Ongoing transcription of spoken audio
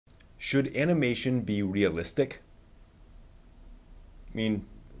Should animation be realistic? I mean,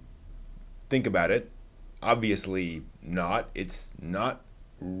 think about it. Obviously not. It's not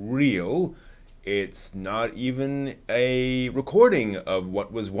real. It's not even a recording of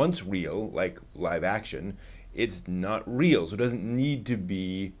what was once real, like live action. It's not real, so it doesn't need to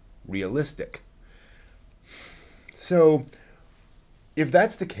be realistic. So, if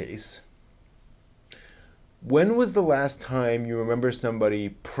that's the case, when was the last time you remember somebody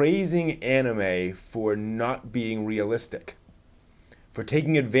praising anime for not being realistic? For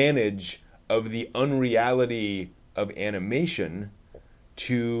taking advantage of the unreality of animation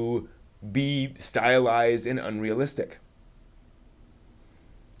to be stylized and unrealistic?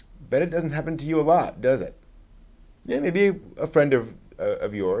 Bet it doesn't happen to you a lot, does it? Yeah, maybe a friend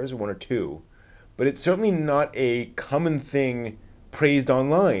of yours, or one or two, but it's certainly not a common thing praised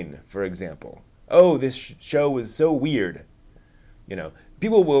online, for example. Oh, this show was so weird.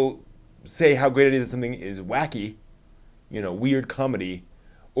 People will say how great it is that something is wacky, weird comedy,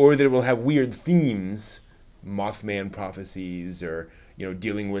 or that it will have weird themes, Mothman prophecies, or,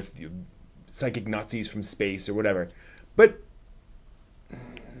 dealing with psychic Nazis from space or whatever. But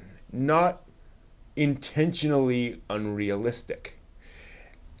not intentionally unrealistic.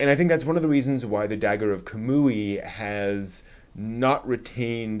 And I think that's one of the reasons why the Dagger of Kamui has not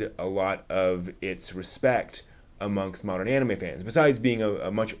retained a lot of its respect amongst modern anime fans. Besides being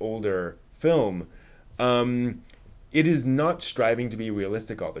a much older film, it is not striving to be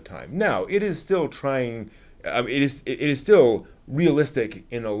realistic all the time. Now, it is still trying. It is still realistic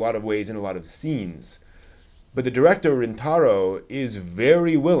in a lot of ways, in a lot of scenes. But the director Rintaro is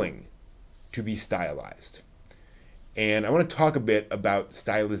very willing to be stylized. And I want to talk a bit about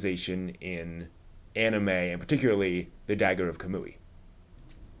stylization in anime, and particularly the Dagger of Kamui.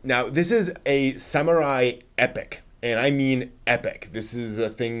 Now, this is a samurai epic, and I mean epic. This is a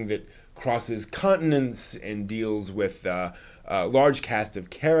thing that crosses continents and deals with a large cast of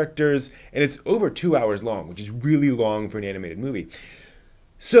characters, and it's over 2 hours long, which is really long for an animated movie.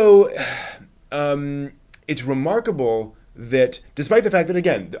 So, it's remarkable that despite the fact that,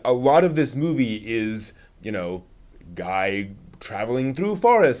 again, a lot of this movie is, guy traveling through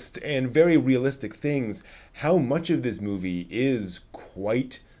forest and very realistic things, how much of this movie is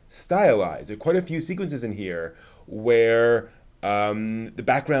quite stylized. There are quite a few sequences in here where the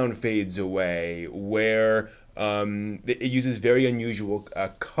background fades away, where it uses very unusual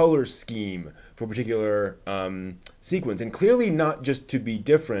color scheme for a particular sequence. And clearly not just to be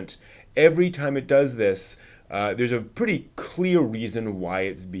different. Every time it does this, there's a pretty clear reason why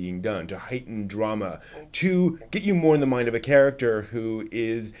it's being done, to heighten drama, to get you more in the mind of a character who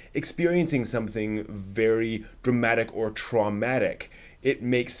is experiencing something very dramatic or traumatic. It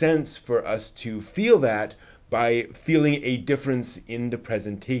makes sense for us to feel that by feeling a difference in the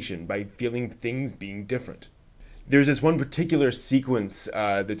presentation, by feeling things being different. There's this one particular sequence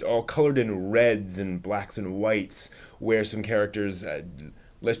that's all colored in reds and blacks and whites, where some characters,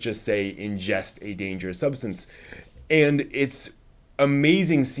 let's just say, ingest a dangerous substance. And it's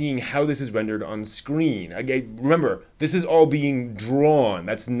amazing seeing how this is rendered on screen. Remember, this is all being drawn.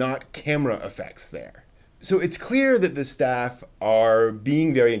 That's not camera effects there. So it's clear that the staff are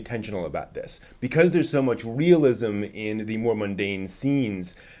being very intentional about this. Because there's so much realism in the more mundane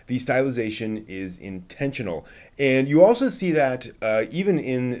scenes, the stylization is intentional. And you also see that even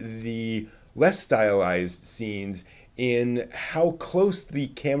in the less stylized scenes, in how close the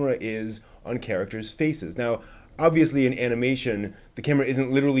camera is on characters' faces. Now, obviously in animation, the camera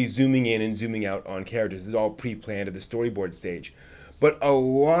isn't literally zooming in and zooming out on characters. It's all pre-planned at the storyboard stage. But a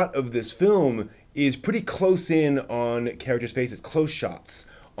lot of this film is pretty close in on characters' faces, close shots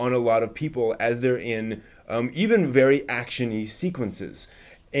on a lot of people as they're in even very action-y sequences.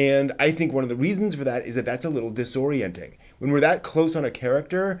 And I think one of the reasons for that is that that's a little disorienting. When we're that close on a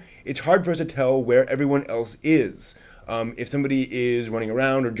character, it's hard for us to tell where everyone else is. If somebody is running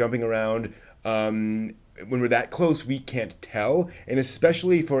around or jumping around, when we're that close, we can't tell. And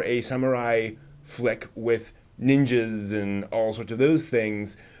especially for a samurai flick with ninjas and all sorts of those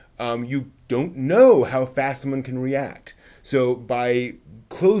things, you don't know how fast someone can react. So by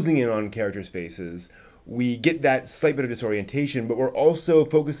closing in on characters' faces, we get that slight bit of disorientation, but we're also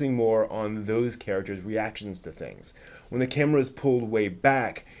focusing more on those characters' reactions to things. When the camera is pulled way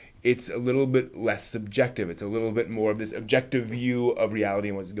back, it's a little bit less subjective. It's a little bit more of this objective view of reality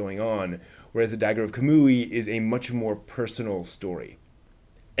and what's going on, whereas the Dagger of Kamui is a much more personal story.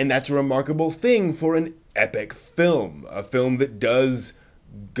 And that's a remarkable thing for an epic film, a film that does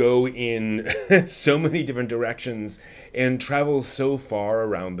go in so many different directions and travel so far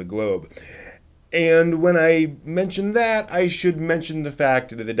around the globe. And when I mention that, I should mention the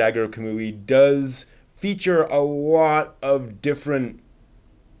fact that the Dagger of Kamui does feature a lot of different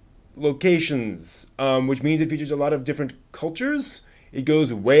locations, which means it features a lot of different cultures. It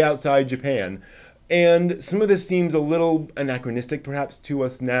goes way outside Japan. And some of this seems a little anachronistic, perhaps, to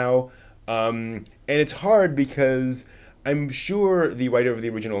us now. And it's hard because I'm sure the writer of the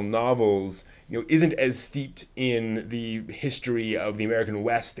original novels, isn't as steeped in the history of the American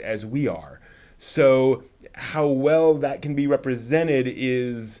West as we are. So how well that can be represented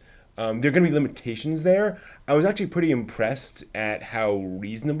is, there are going to be limitations there. I was actually pretty impressed at how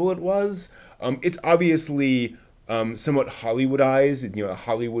reasonable it was. It's obviously somewhat Hollywoodized, a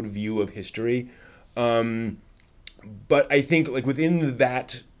Hollywood view of history. But I think within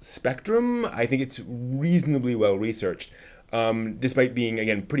that spectrum, I think it's reasonably well researched, despite being,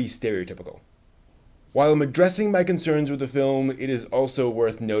 again, pretty stereotypical. While I'm addressing my concerns with the film, it is also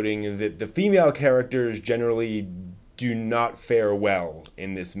worth noting that the female characters generally do not fare well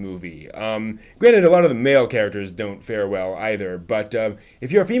in this movie. Granted, a lot of the male characters don't fare well either, but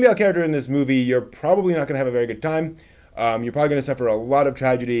if you're a female character in this movie, you're probably not going to have a very good time. You're probably going to suffer a lot of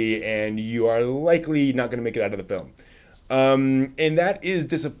tragedy, and you are likely not going to make it out of the film. And that is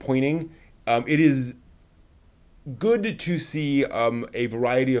disappointing. It is good to see a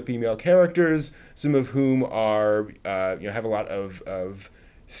variety of female characters, some of whom are have a lot of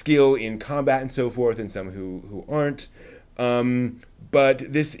skill in combat and so forth, and some who aren't. But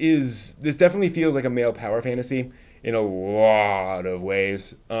this definitely feels like a male power fantasy in a lot of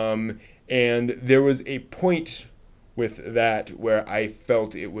ways. And there was a point with that where I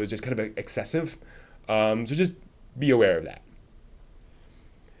felt it was just kind of excessive. So just be aware of that.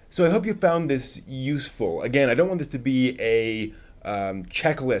 So I hope you found this useful. Again, I don't want this to be a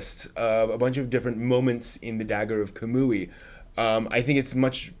checklist of a bunch of different moments in the Dagger of Kamui. I think it's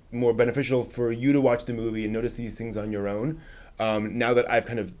much more beneficial for you to watch the movie and notice these things on your own, now that I've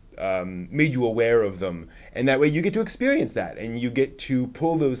kind of made you aware of them. And that way you get to experience that, and you get to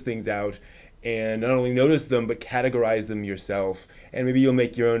pull those things out and not only notice them, but categorize them yourself. And maybe you'll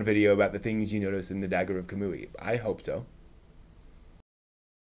make your own video about the things you notice in the Dagger of Kamui. I hope so.